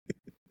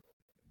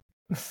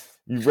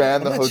 You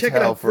ran the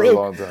hotel for a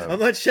long time. I'm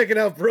not checking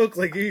out broke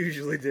like you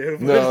usually do.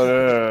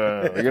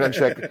 No. You're not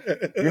checking.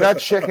 You're not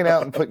checking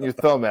out and putting your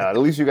thumb out.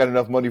 At least you got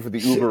enough money for the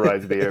Uber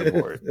ride to the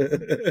airport.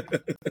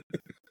 At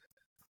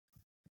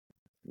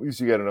least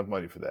you got enough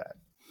money for that.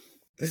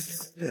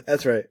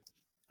 That's right.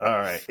 All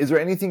right. Is there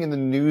anything in the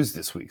news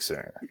this week,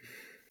 sir?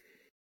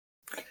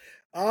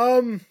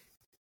 Logan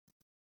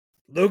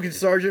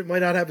Sargent might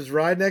not have his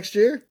ride next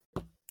year.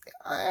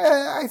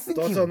 I think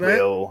Thoughts he on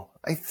will.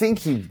 I think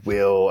he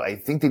will. I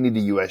think they need a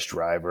U.S.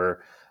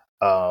 driver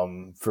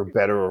for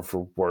better or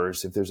for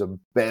worse. If there's a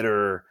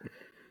better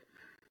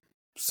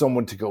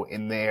someone to go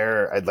in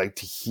there, I'd like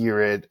to hear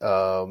it.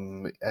 I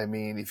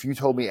mean, if you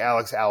told me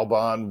Alex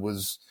Albon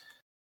was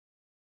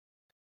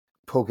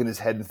poking his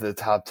head into the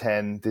top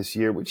 10 this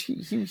year, which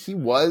he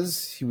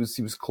was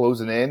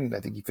closing in. I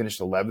think he finished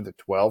 11th or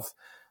 12th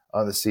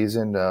on the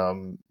season,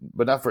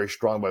 but not very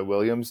strong by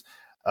Williams.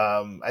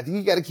 I think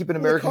you got to keep an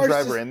American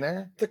driver in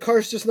there. The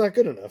car's just not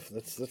good enough.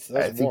 That's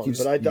I think one. you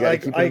got to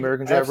keep an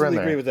American driver in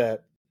there. Agree with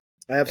that.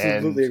 I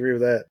absolutely agree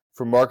with that.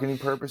 For marketing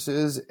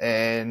purposes,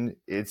 and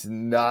it's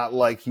not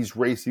like he's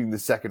racing the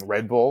second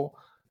Red Bull,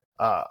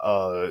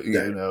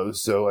 you know.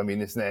 So I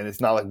mean, it's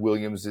not like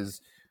Williams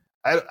is.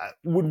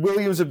 Would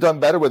Williams have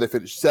done better? Where they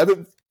finished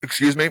seventh?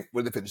 Excuse me,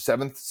 where they finished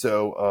seventh.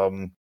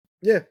 So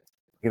yeah.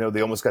 You know,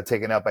 they almost got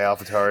taken out by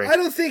AlphaTauri. I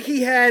don't think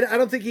he had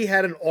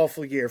an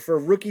awful year for a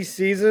rookie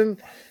season.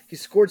 He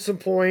scored some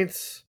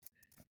points.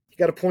 He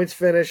got a points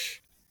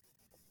finish.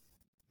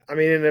 I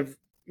mean, in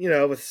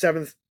a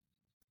seventh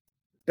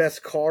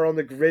best car on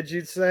the grid,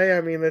 you'd say.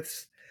 I mean,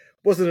 that's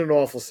wasn't an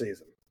awful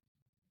season.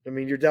 I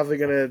mean, you're definitely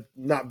gonna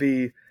not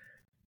be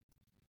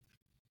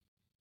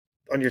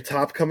on your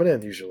top coming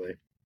in usually,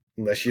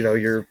 unless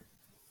you're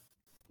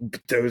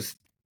those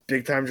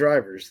big time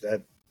drivers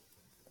that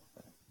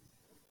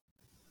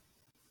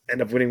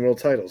end up winning world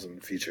titles in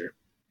the future.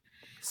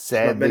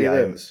 Sadly,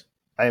 I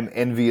am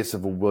envious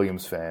of a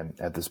Williams fan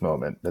at this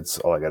moment. That's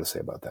all I got to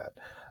say about that.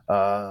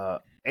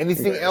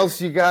 Anything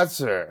else you got,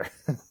 sir?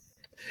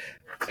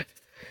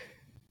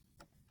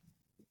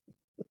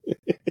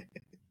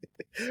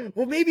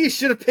 Well, maybe you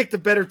should have picked a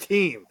better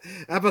team.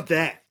 How about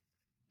that?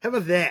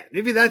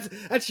 Maybe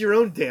that's your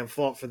own damn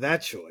fault for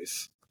that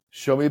choice.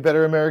 Show me a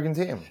better American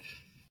team.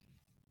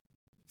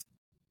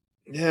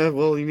 Yeah,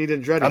 well, you need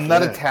Andretti. I'm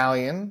not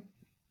Italian.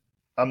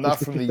 I'm not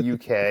from the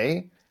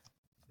UK.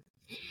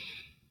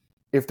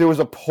 If there was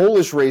a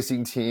Polish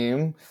racing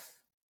team,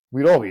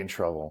 we'd all be in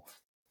trouble.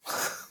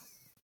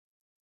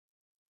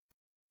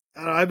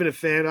 I've been a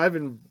fan. I've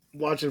been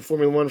watching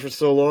Formula One for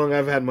so long.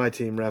 I've had my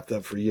team wrapped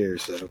up for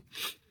years. So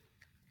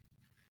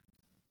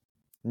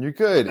you're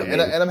good,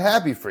 and I'm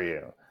happy for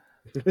you.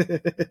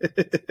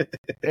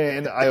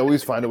 And I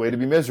always find a way to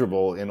be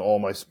miserable in all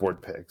my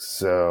sport picks.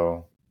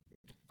 So.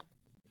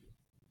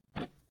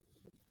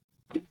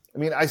 I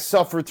mean, I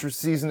suffered through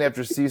season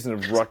after season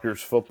of Rutgers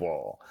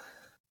football.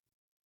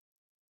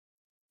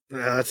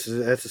 That's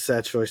a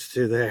sad choice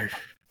too. There,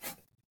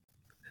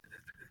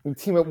 the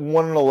team at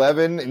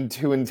 1-11 and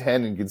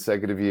 2-10 in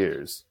consecutive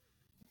years.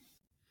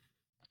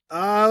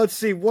 Let's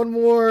see. One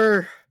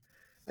more.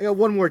 I got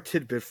one more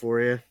tidbit for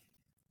you.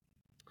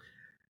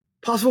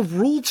 Possible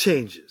rule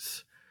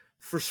changes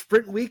for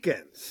sprint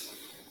weekends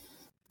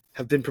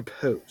have been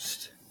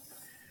proposed.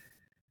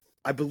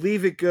 I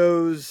believe it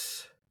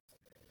goes.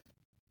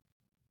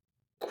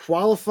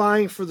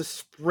 Qualifying for the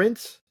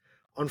sprint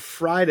on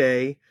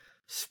Friday,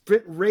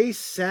 sprint race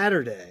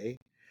Saturday,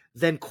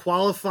 then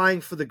qualifying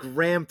for the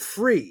Grand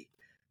Prix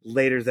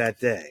later that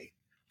day,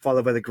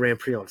 followed by the Grand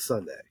Prix on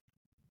Sunday.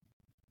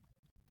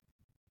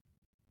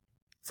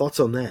 Thoughts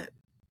on that?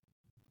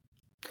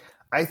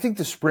 I think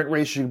the sprint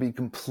race should be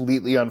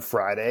completely on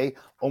Friday,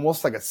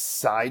 almost like a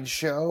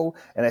sideshow,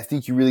 and I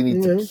think you really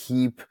need to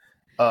keep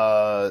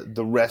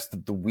the rest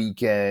of the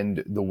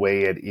weekend the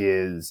way it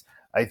is.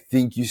 I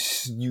think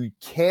you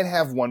can't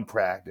have one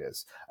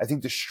practice. I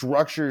think the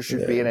structure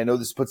should be, and I know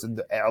this puts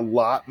a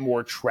lot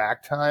more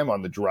track time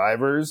on the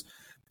drivers,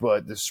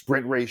 but the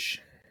sprint race,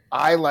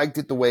 I liked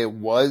it the way it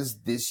was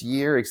this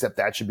year, except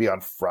that should be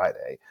on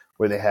Friday,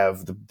 where they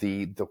have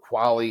the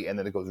quali, and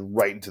then it goes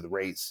right into the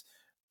race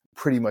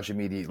pretty much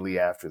immediately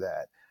after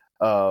that.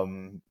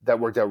 That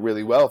worked out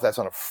really well. If that's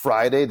on a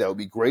Friday, that would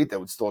be great. That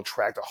would still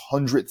attract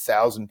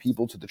 100,000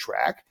 people to the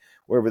track,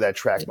 wherever that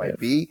track might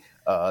be.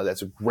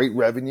 That's a great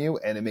revenue,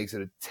 and it makes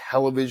it a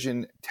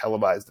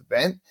televised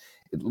event.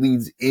 It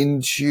leads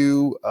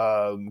into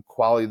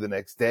quality the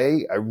next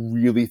day. I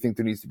really think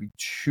there needs to be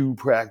 2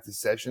 practice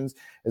sessions,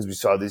 as we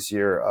saw this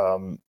year.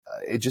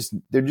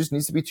 There just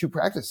needs to be 2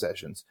 practice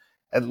sessions.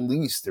 At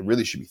least there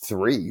really should be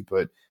 3,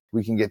 but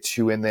we can get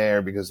 2 in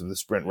there because of the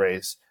sprint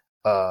race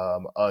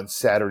on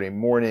Saturday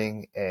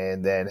morning,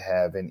 and then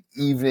have an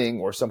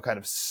evening or some kind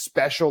of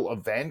special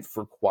event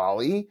for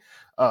quali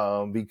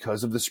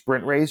because of the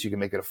sprint race. You can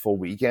make it a full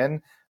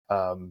weekend.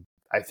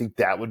 I think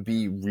that would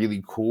be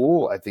really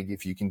cool. I think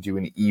if you can do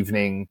an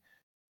evening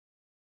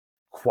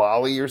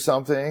quali or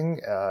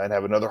something and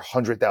have another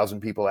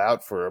 100,000 people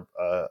out for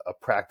a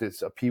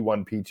practice, a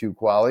P1, P2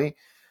 quali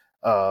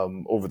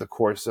over the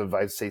course of,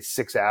 I'd say,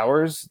 6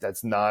 hours.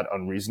 That's not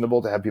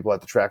unreasonable to have people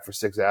at the track for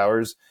 6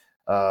 hours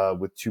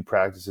with 2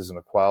 practices and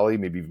a quali,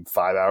 maybe even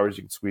 5 hours.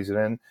 You can squeeze it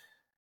in.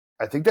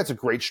 I think that's a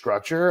great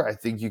structure. I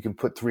think you can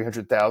put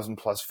 300,000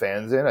 plus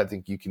fans in. I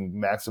think you can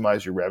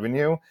maximize your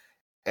revenue.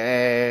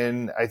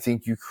 And I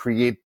think you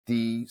create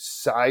the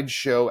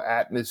sideshow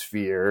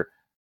atmosphere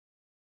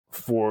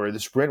for the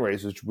sprint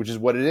race, which is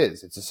what it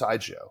is. It's a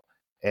sideshow.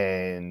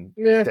 And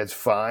that's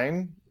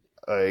fine.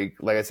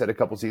 Like I said a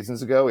couple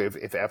seasons ago, if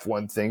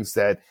F1 thinks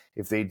that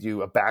if they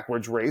do a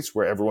backwards race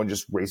where everyone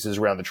just races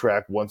around the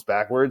track once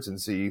backwards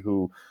and see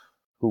who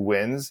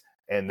wins,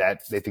 and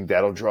that they think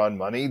that'll draw in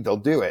money, they'll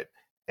do it.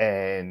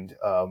 And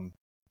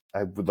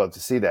I would love to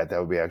see that. That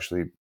would be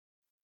actually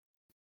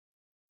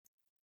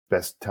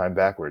best time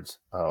backwards.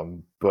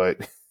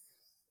 But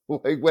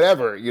like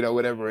whatever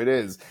it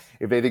is,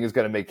 if they think it's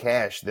going to make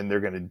cash, then they're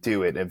going to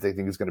do it. And if they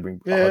think it's going to bring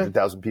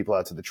 100,000 people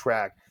out to the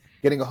track,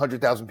 getting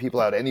 100,000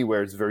 people out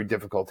anywhere is a very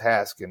difficult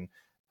task. And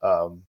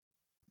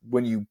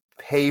when you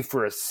pay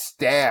for a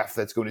staff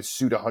that's going to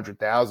suit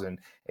 100,000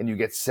 and you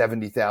get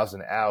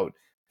 70,000 out,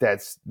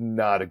 that's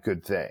not a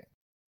good thing,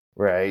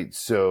 right?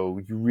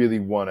 So you really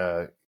want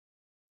to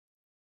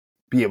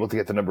be able to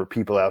get the number of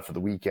people out for the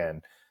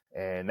weekend.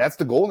 And that's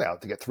the goal now,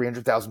 to get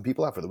 300,000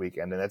 people out for the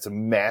weekend. And that's a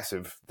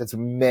massive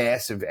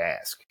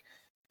ask.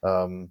 That's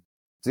all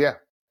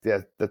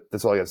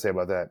I got to say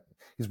about that.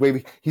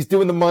 He's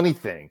doing the money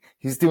thing.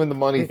 He's doing the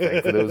money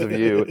thing for those of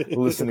you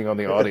listening on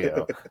the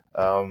audio.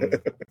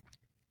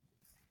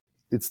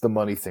 It's the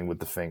money thing with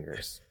the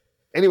fingers.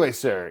 Anyway,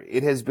 sir,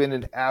 it has been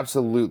an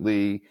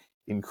absolutely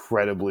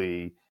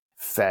incredibly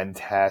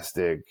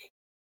fantastic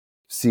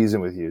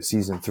season with you.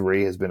 Season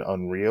 3 has been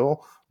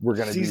unreal. We're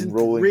going to be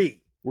rolling. 3.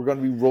 We're going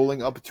to be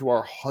rolling up to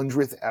our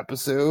 100th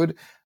episode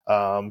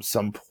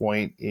some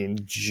point in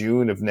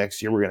June of next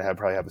year. We're going to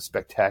probably have a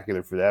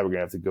spectacular for that. We're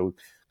going to have to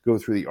go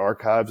through the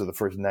archives of the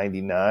first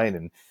 99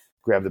 and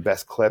grab the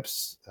best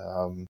clips.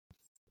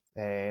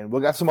 And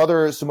we'll got some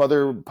other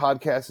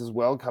podcasts as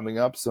well coming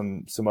up,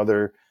 some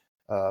other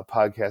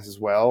podcasts as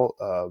well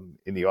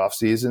in the off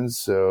season.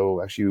 So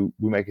actually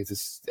we might get to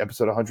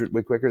episode 100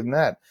 way quicker than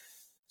that.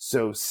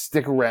 So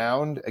stick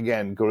around.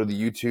 Again, go to the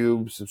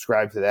YouTube,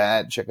 subscribe to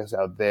that, check us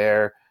out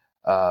there.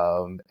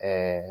 And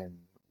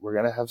we're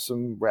going to have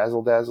some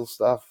razzle dazzle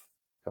stuff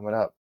coming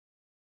up.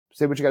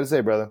 Say what you got to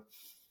say, brother.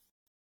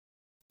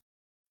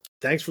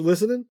 Thanks for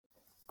listening.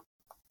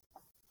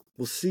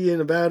 We'll see you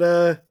in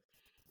about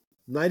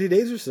 90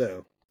 days or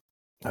so.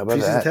 How about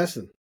that?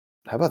 Testing.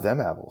 How about them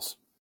apples?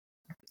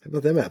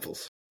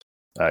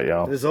 All right,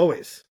 y'all. And as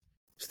always,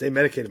 stay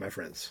medicated, my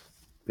friends.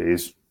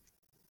 Peace.